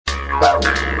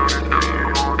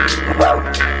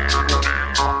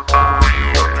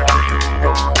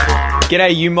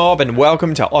G'day you mob and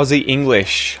welcome to Aussie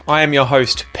English. I am your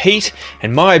host Pete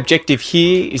and my objective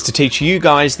here is to teach you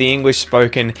guys the English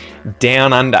spoken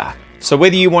down under. So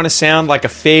whether you want to sound like a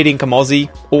fair dinkum Aussie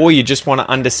or you just want to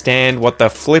understand what the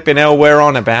flippin' hell we're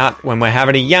on about when we're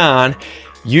having a yarn,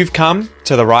 you've come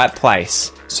to the right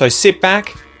place. So sit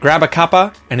back, grab a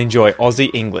cuppa and enjoy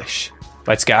Aussie English.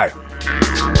 Let's go.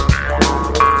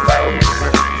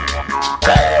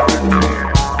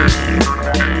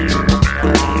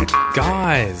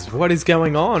 Guys, what is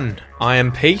going on? I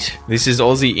am Pete. This is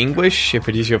Aussie English. If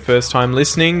it is your first time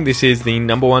listening, this is the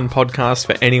number one podcast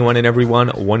for anyone and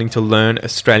everyone wanting to learn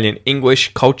Australian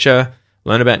English, culture,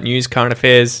 learn about news, current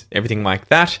affairs, everything like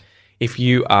that. If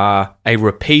you are a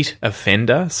repeat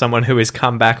offender, someone who has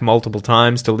come back multiple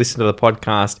times to listen to the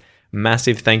podcast,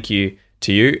 massive thank you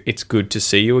to you. It's good to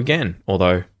see you again,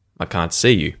 although I can't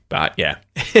see you, but yeah,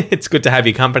 it's good to have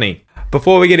your company.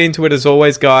 Before we get into it, as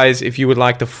always, guys, if you would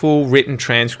like the full written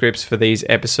transcripts for these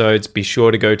episodes, be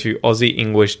sure to go to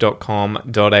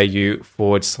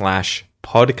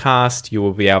aussieenglish.com.au/podcast. You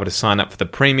will be able to sign up for the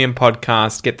premium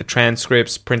podcast, get the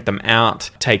transcripts, print them out,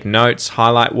 take notes,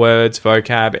 highlight words,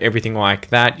 vocab, everything like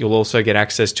that. You'll also get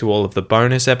access to all of the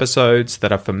bonus episodes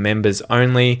that are for members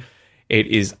only. It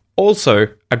is also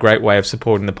a great way of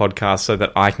supporting the podcast so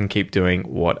that I can keep doing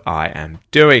what I am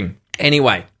doing.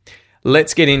 Anyway,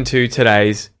 let's get into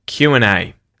today's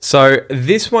Q&A. So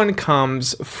this one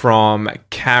comes from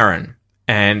Karen,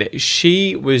 and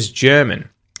she was German,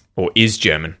 or is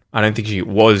German. I don't think she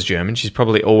was German. She's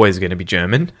probably always going to be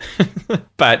German.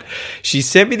 But she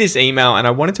sent me this email, and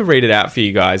I wanted to read it out for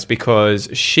you guys because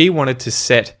she wanted to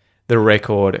set the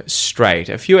record straight.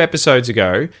 A few episodes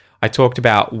ago, I talked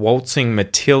about waltzing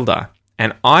Matilda,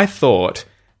 and I thought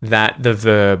that the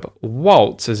verb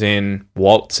waltz, as in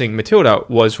waltzing Matilda,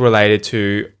 was related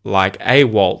to like a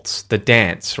waltz, the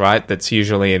dance, right? That's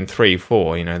usually in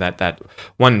 3/4, you know, that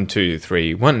 1, 2,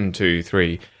 3, 1, 2,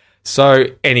 3. So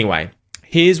anyway,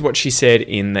 here's what she said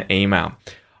in the email.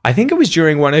 I think it was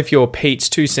during one of your Pete's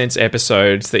 2 Cents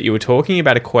episodes that you were talking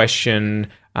about a question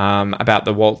about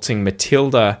the waltzing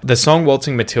Matilda, the song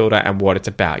Waltzing Matilda and what it's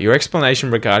about. Your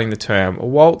explanation regarding the term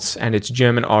waltz and its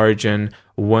German origin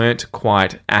weren't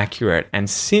quite accurate. And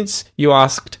since you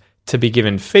asked to be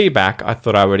given feedback, I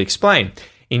thought I would explain.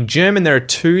 In German, there are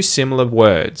two similar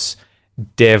words.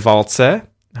 Der Walzer,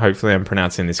 hopefully I'm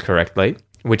pronouncing this correctly,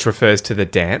 which refers to the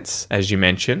dance, as you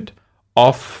mentioned.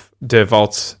 Auf der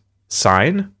Walz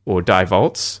sein, or Die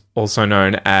Waltz, also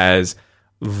known as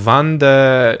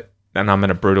Wander, and I'm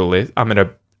going to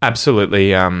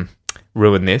absolutely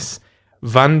ruin this.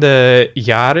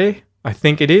 Wanderjahre, I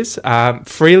think it is,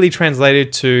 freely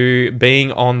translated to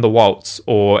being on the waltz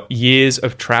or years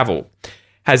of travel,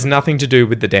 has nothing to do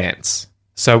with the dance.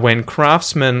 So when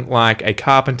craftsmen like a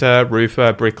carpenter,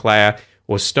 roofer, bricklayer,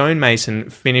 or stonemason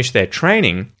finish their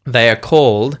training, they are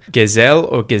called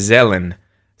Gesell or Gesellen.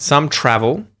 Some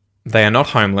travel, they are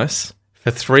not homeless, for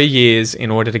 3 years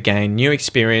in order to gain new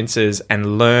experiences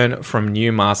and learn from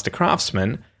new master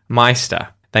craftsmen, Meister.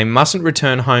 They mustn't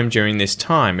return home during this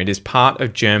time. It is part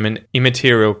of German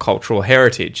immaterial cultural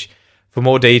heritage. For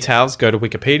more details, go to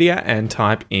Wikipedia and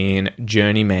type in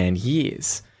journeyman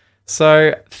years.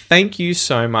 So thank you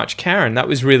so much, Karen. That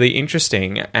was really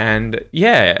interesting. And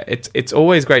yeah, it's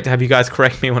always great to have you guys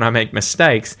correct me when I make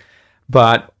mistakes.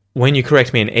 But when you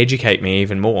correct me and educate me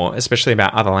even more, especially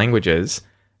about other languages,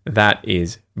 that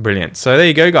is brilliant. So there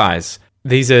you go, guys.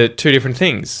 These are two different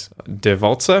things. Der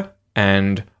Walzer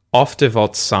and Auf der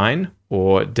Walz sein,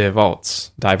 or Der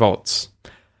Waltz, Die Waltz.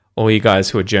 All you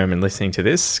guys who are German listening to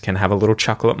this can have a little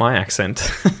chuckle at my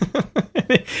accent.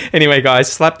 Anyway,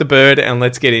 guys, slap the bird and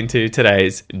let's get into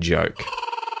today's joke.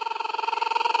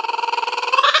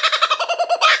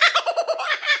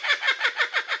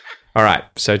 All right,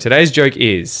 so today's joke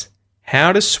is,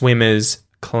 how do swimmers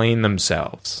clean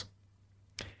themselves?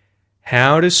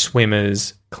 How do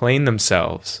swimmers clean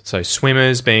themselves? So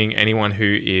swimmers being anyone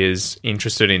who is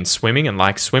interested in swimming and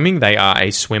likes swimming, they are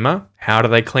a swimmer. How do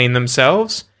they clean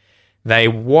themselves? They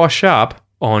wash up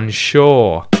on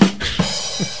shore.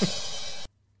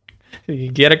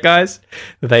 You get it, guys?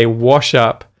 They wash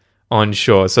up on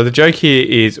shore. So the joke here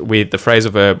is with the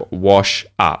phrasal verb wash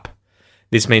up.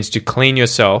 This means to clean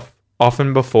yourself,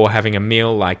 often before having a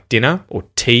meal like dinner or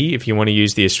tea, if you want to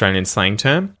use the Australian slang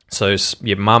term. So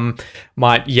your mum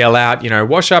might yell out,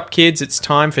 wash up kids, it's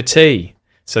time for tea.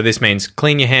 So this means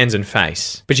clean your hands and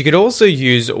face. But you could also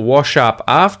use wash up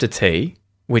after tea,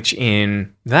 which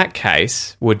in that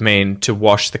case would mean to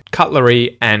wash the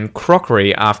cutlery and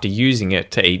crockery after using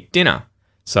it to eat dinner.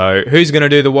 So who's going to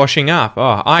do the washing up?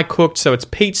 Oh, I cooked, so it's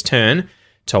Pete's turn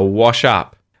to wash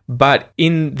up. But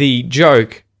in the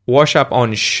joke, wash up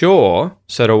on shore,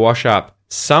 so to wash up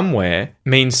somewhere,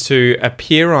 means to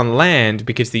appear on land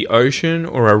because the ocean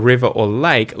or a river or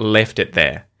lake left it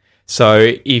there.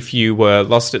 So if you were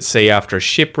lost at sea after a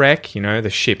shipwreck, the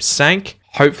ship sank,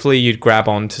 hopefully you'd grab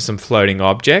onto some floating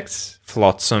objects,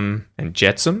 flotsam and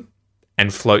jetsam,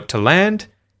 and float to land,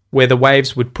 where the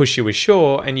waves would push you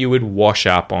ashore and you would wash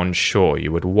up on shore.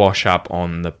 You would wash up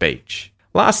on the beach.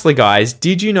 Lastly, guys,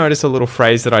 did you notice a little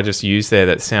phrase that I just used there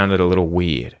that sounded a little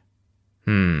weird?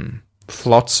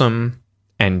 Flotsam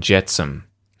and jetsam.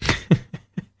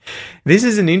 This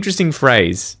is an interesting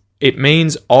phrase. It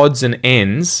means odds and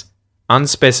ends,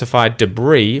 unspecified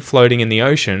debris floating in the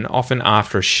ocean, often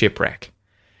after a shipwreck.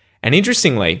 And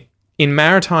interestingly, in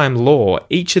maritime law,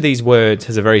 each of these words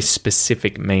has a very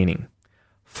specific meaning.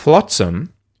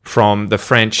 Flotsam, from the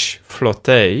French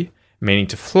flotter, meaning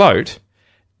to float,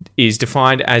 is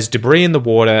defined as debris in the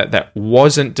water that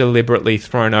wasn't deliberately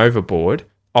thrown overboard,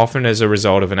 often as a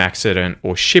result of an accident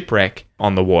or shipwreck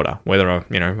on the water, whether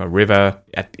a river,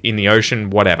 in the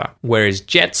ocean, whatever. Whereas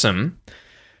jetsam,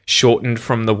 shortened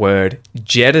from the word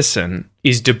jettison,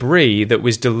 is debris that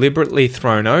was deliberately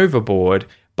thrown overboard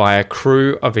by a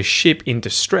crew of a ship in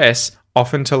distress,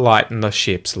 often to lighten the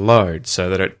ship's load so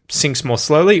that it sinks more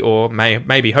slowly or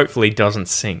maybe hopefully doesn't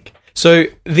sink. So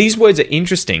these words are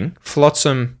interesting,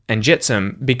 flotsam and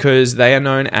jetsam, because they are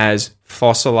known as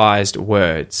fossilized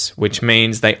words, which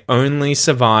means they only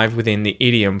survive within the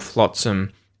idiom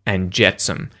flotsam and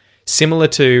jetsam, similar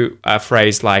to a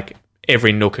phrase like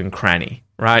every nook and cranny,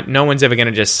 right? No one's ever going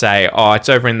to just say, oh, it's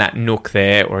over in that nook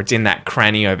there, or it's in that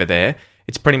cranny over there.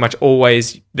 It's pretty much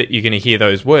always that you're going to hear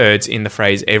those words in the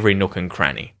phrase every nook and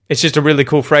cranny. It's just a really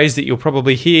cool phrase that you'll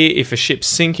probably hear if a ship's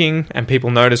sinking and people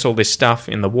notice all this stuff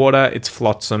in the water. It's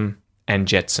flotsam and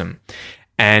jetsam.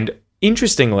 And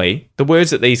interestingly, the words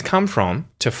that these come from,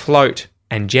 to float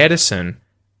and jettison,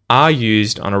 are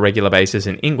used on a regular basis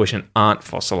in English and aren't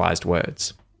fossilized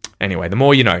words. Anyway, the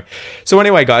more you know. So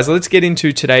anyway, guys, let's get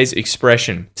into today's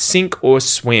expression, sink or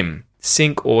swim.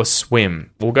 Sink or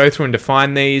swim. We'll go through and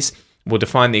define these. We'll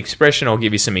define the expression. I'll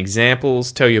give you some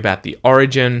examples, tell you about the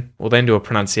origin. We'll then do a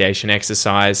pronunciation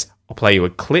exercise. I'll play you a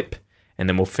clip, and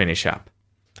then we'll finish up.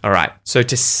 All right, so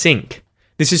to sink.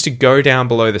 This is to go down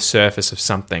below the surface of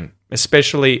something,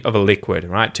 especially of a liquid,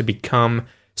 right? To become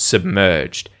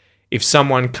submerged. If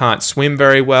someone can't swim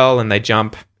very well and they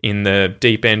jump in the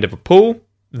deep end of a pool,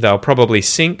 they'll probably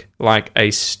sink like a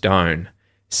stone.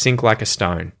 Sink like a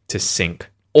stone, to sink.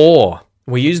 Or,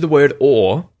 we use the word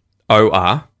or,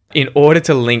 O-R, in order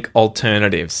to link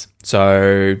alternatives.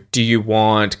 So, do you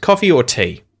want coffee or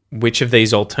tea? Which of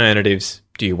these alternatives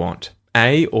do you want?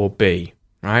 A or B,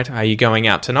 right? Are you going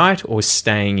out tonight or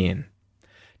staying in?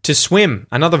 To swim,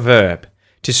 another verb.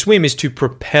 To swim is to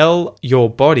propel your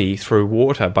body through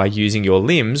water by using your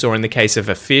limbs, or in the case of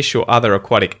a fish or other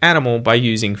aquatic animal, by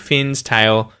using fins,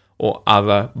 tail, or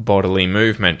other bodily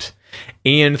movement.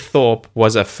 Ian Thorpe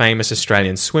was a famous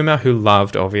Australian swimmer who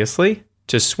loved, obviously,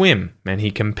 to swim, and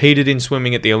he competed in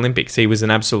swimming at the Olympics. He was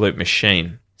an absolute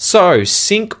machine. So,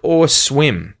 sink or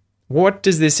swim. What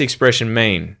does this expression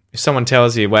mean? If someone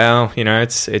tells you, well,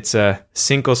 it's a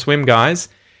sink or swim, guys,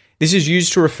 this is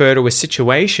used to refer to a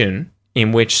situation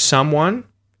in which someone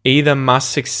either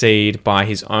must succeed by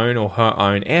his own or her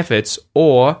own efforts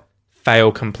or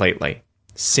fail completely.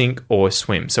 Sink or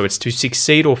swim. So it's to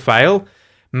succeed or fail,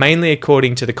 mainly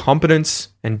according to the competence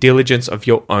and diligence of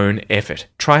your own effort.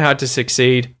 Try hard to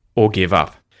succeed or give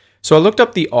up. So I looked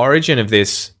up the origin of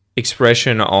this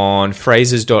expression on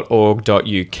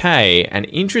phrases.org.uk, and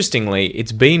interestingly,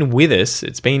 it's been with us,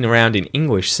 it's been around in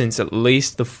English since at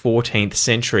least the 14th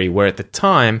century, where at the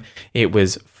time it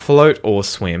was float or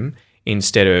swim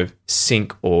instead of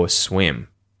sink or swim.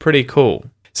 Pretty cool.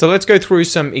 So let's go through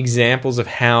some examples of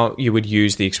how you would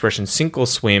use the expression sink or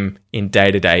swim in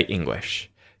day-to-day English.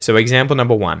 So example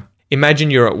number 1.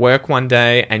 Imagine you're at work one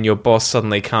day and your boss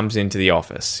suddenly comes into the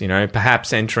office,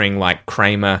 perhaps entering like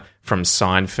Kramer from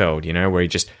Seinfeld, where he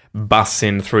just busts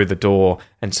in through the door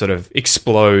and sort of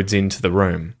explodes into the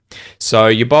room. So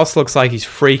your boss looks like he's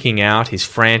freaking out, he's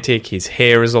frantic, his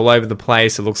hair is all over the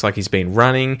place, it looks like he's been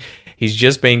running. He's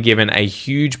just been given a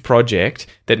huge project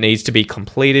that needs to be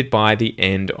completed by the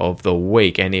end of the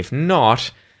week. And if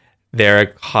not, there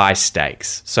are high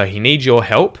stakes. So he needs your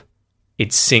help.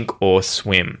 It's sink or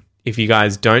swim. If you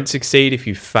guys don't succeed, if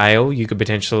you fail, you could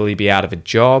potentially be out of a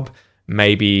job.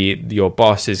 Maybe your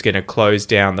boss is going to close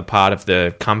down the part of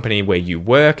the company where you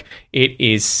work. It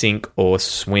is sink or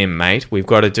swim, mate. We've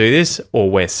got to do this or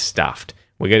we're stuffed.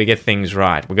 We've got to get things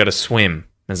right. We've got to swim.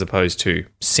 as opposed to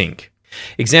sink.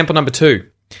 Example number 2.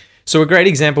 So a great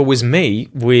example was me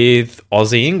with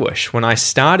Aussie English. When I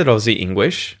started Aussie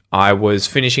English, I was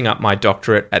finishing up my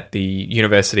doctorate at the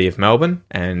University of Melbourne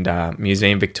and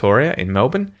Museum Victoria in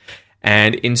Melbourne.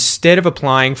 And instead of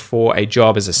applying for a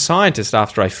job as a scientist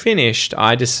after I finished,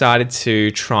 I decided to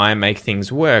try and make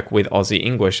things work with Aussie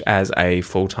English as a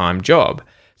full-time job.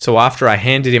 So after I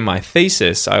handed in my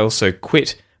thesis, I also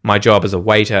quit my job as a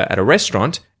waiter at a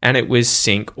restaurant, and it was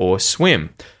sink or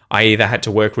swim. I either had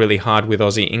to work really hard with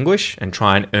Aussie English and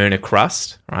try and earn a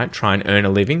crust, right? Try and earn a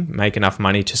living, make enough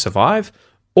money to survive,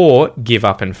 or give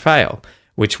up and fail,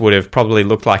 which would have probably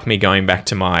looked like me going back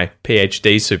to my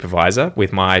PhD supervisor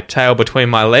with my tail between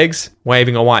my legs,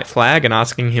 waving a white flag and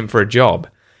asking him for a job.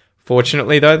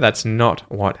 Fortunately, though, that's not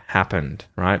what happened,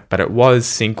 right? But it was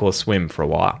sink or swim for a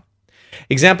while.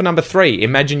 Example number 3,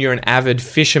 imagine you're an avid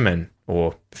fisherman,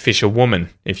 or fisherwoman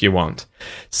if you want.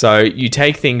 So you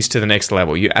take things to the next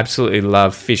level. You absolutely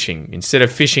love fishing. Instead of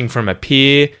fishing from a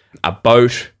pier, a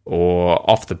boat, or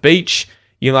off the beach,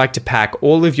 you like to pack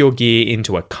all of your gear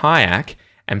into a kayak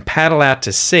and paddle out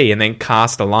to sea and then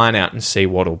cast a line out and see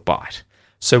what'll bite.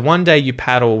 So one day you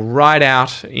paddle right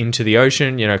out into the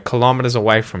ocean, kilometers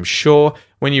away from shore,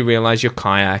 when you realize your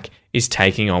kayak is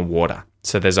taking on water.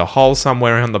 So there's a hole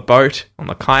somewhere on the boat, on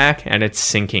the kayak, and it's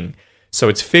sinking. So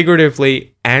it's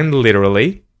figuratively and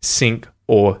literally sink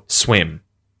or swim,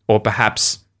 or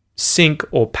perhaps sink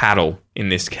or paddle in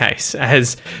this case,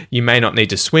 as you may not need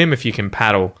to swim if you can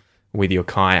paddle with your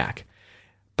kayak.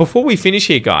 Before we finish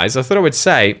here, guys, I thought I would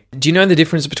say, do you know the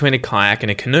difference between a kayak and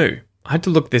a canoe? I had to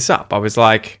look this up. I was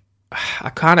like,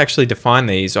 I can't actually define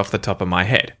these off the top of my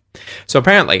head. So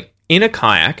apparently, in a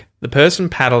kayak, the person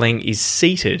paddling is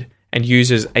seated and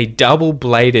uses a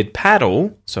double-bladed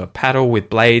paddle, so a paddle with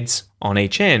blades on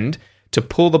each end, to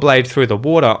pull the blade through the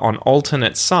water on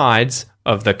alternate sides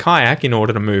of the kayak in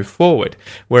order to move forward.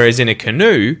 Whereas in a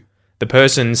canoe, the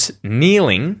person's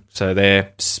kneeling, so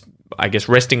they're,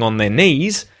 resting on their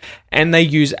knees, and they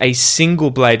use a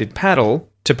single-bladed paddle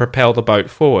to propel the boat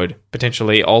forward,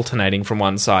 potentially alternating from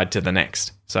one side to the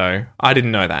next. So I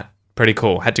didn't know that. Pretty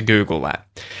cool. Had to Google that.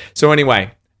 So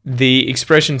anyway, the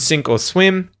expression sink or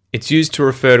swim, it's used to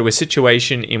refer to a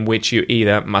situation in which you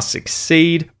either must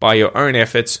succeed by your own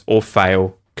efforts or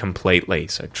fail completely.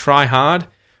 So try hard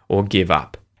or give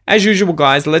up. As usual,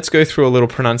 guys, let's go through a little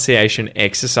pronunciation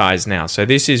exercise now. So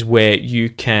this is where you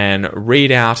can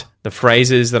read out the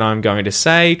phrases that I'm going to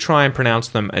say, try and pronounce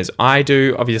them as I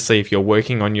do. Obviously, if you're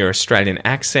working on your Australian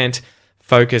accent,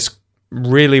 focus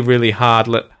really, really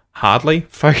focus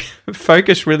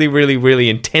really, really, really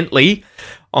intently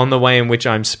on the way in which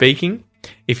I'm speaking.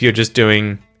 If you're just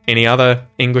doing any other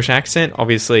English accent,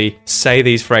 obviously say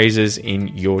these phrases in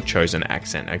your chosen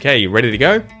accent. Okay, you ready to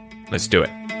go? Let's do it.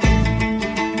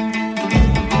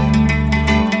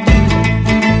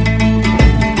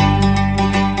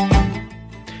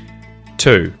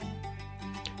 Two,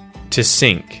 to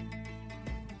sink.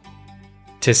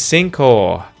 To sink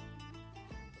or.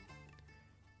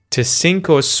 To sink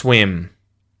or swim.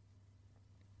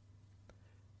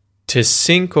 To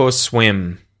sink or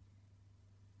swim.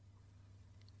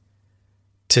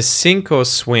 To sink or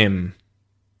swim.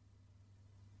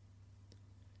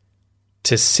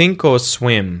 To sink or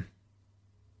swim.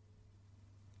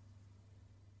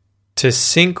 To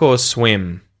sink or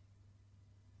swim.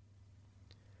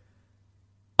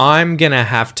 I'm gonna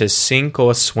have to sink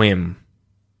or swim.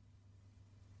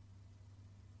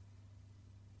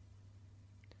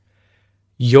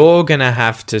 You're gonna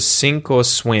have to sink or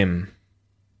swim.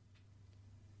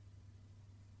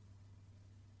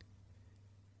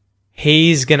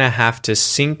 He's gonna have to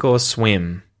sink or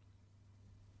swim.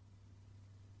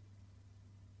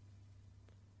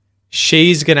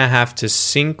 She's gonna have to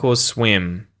sink or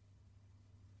swim.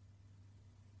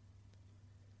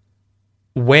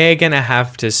 We're gonna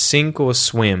have to sink or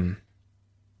swim.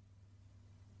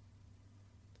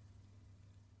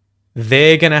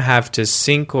 They're gonna have to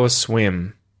sink or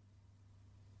swim.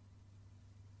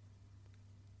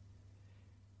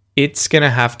 It's gonna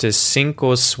have to sink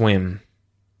or swim.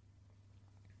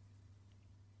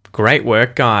 Great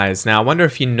work, guys. Now, I wonder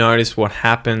if you notice what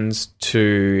happens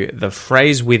to the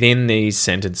phrase within these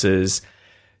sentences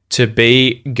to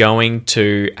be going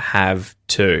to have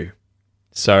to.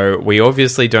 So we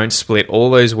obviously don't split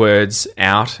all those words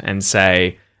out and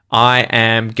say, I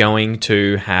am going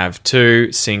to have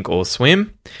to sink or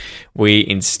swim. We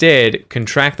instead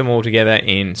contract them all together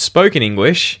in spoken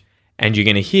English, and you're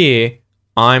going to hear,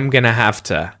 I'm going to have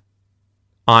to.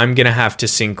 I'm going to have to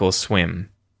sink or swim.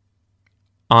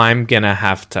 I'm gonna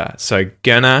have to. So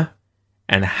gonna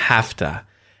and have to.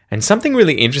 And something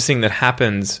really interesting that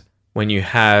happens when you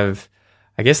have,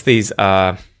 I guess these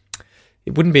are,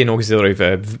 it wouldn't be an auxiliary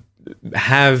verb.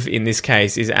 Have, in this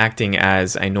case, is acting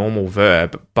as a normal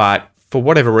verb, but for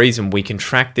whatever reason, we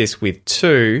contract this with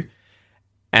to,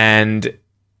 and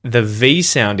the V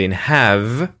sound in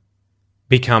have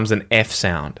becomes an F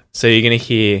sound. So you're going to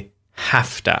hear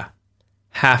have to,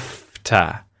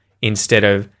 instead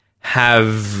of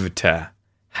have to.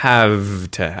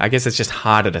 I guess it's just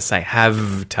harder to say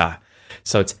have to.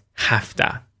 So it's have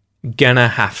to, gonna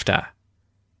have to,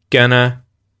 gonna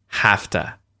have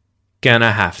to,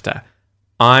 gonna have to.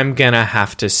 I'm gonna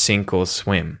have to sink or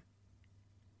swim.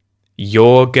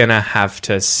 You're gonna have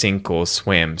to sink or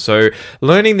swim. So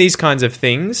learning these kinds of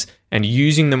things and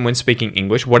using them when speaking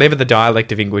English, whatever the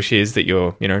dialect of English is that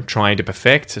you're, trying to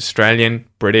perfect, Australian,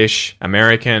 British,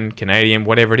 American, Canadian,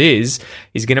 whatever it is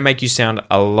going to make you sound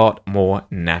a lot more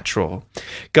natural.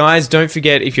 Guys, don't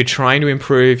forget, if you're trying to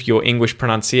improve your English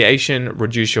pronunciation,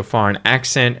 reduce your foreign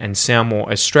accent, and sound more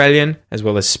Australian, as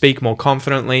well as speak more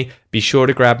confidently, be sure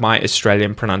to grab my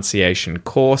Australian pronunciation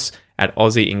course at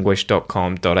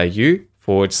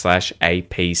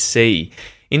aussieenglish.com.au/APC.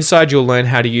 Inside, you'll learn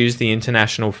how to use the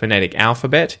International Phonetic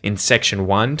Alphabet in Section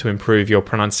 1 to improve your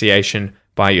pronunciation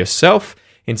by yourself.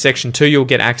 In Section 2, you'll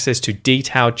get access to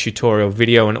detailed tutorial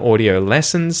video and audio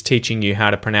lessons teaching you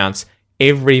how to pronounce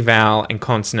every vowel and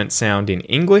consonant sound in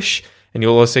English. And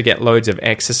you'll also get loads of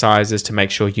exercises to make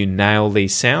sure you nail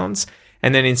these sounds.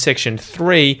 And then in Section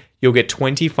 3, you'll get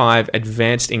 25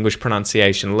 advanced English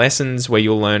pronunciation lessons where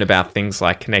you'll learn about things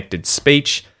like connected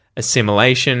speech,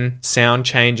 assimilation, sound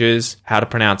changes, how to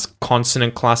pronounce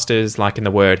consonant clusters, like in the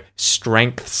word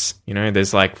strengths.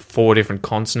 There's like 4 different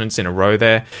consonants in a row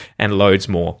there, and loads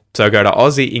more. So go to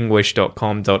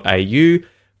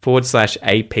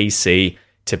aussieenglish.com.au/APC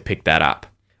to pick that up.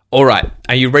 All right,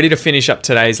 are you ready to finish up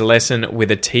today's lesson with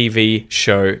a TV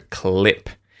show clip?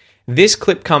 This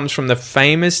clip comes from the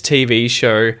famous TV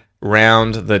show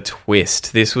Round the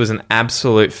Twist. This was an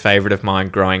absolute favorite of mine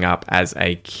growing up as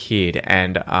a kid,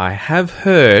 and I have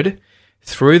heard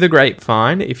through the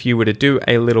grapevine, if you were to do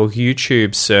a little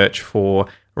YouTube search for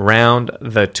Round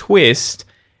the Twist,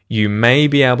 you may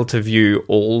be able to view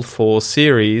all 4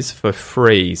 series for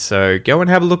free. So go and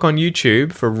have a look on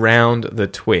YouTube for Round the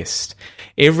Twist.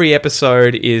 Every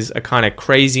episode is a kind of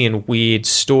crazy and weird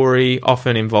story,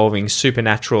 often involving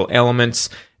supernatural elements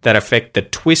that affect the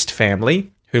Twist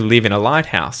family, who live in a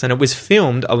lighthouse, and it was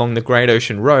filmed along the Great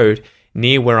Ocean Road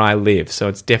near where I live, so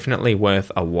it's definitely worth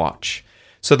a watch.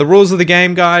 So the rules of the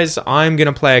game, guys, I'm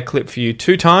going to play a clip for you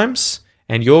 2 times,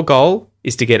 and your goal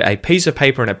is to get a piece of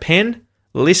paper and a pen,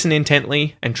 listen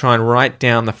intently, and try and write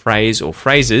down the phrase or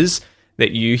phrases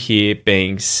that you hear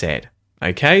being said.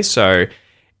 Okay, so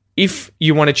if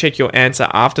you want to check your answer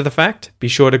after the fact, be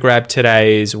sure to grab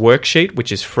today's worksheet,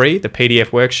 which is free, the PDF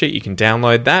worksheet. You can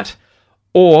download that,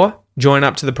 or join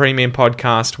up to the Premium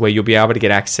Podcast, where you'll be able to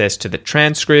get access to the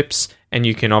transcripts, and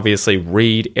you can obviously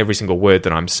read every single word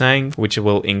that I'm saying, which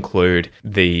will include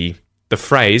the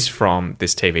phrase from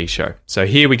this TV show. So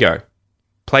here we go.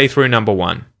 Playthrough number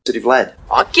 1. Positive lad.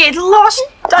 I get lost.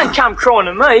 Don't come crying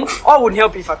to me. I wouldn't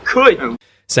help if I could.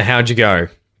 So how'd you go?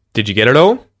 Did you get it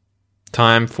all?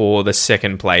 Time for the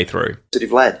second playthrough.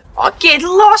 Positive lad. I get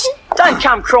lost. Don't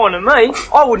come crying to me.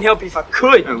 I wouldn't help if I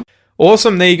could.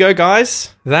 Awesome, there you go,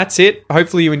 guys. That's it.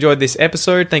 Hopefully you enjoyed this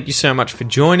episode. Thank you so much for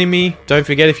joining me. Don't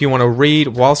forget, if you want to read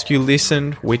whilst you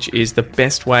listen, which is the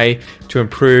best way to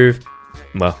improve,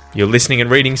 your listening and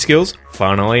reading skills,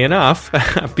 funnily enough,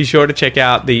 be sure to check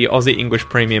out the Aussie English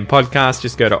Premium Podcast.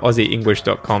 Just go to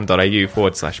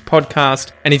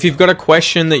aussieenglish.com.au/podcast. And if you've got a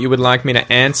question that you would like me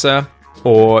to answer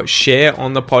or share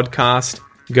on the podcast,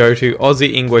 go to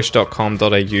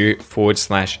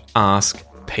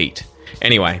aussieenglish.com.au/askpete.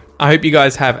 Anyway, I hope you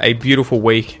guys have a beautiful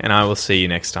week, and I will see you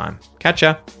next time. Catch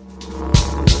ya!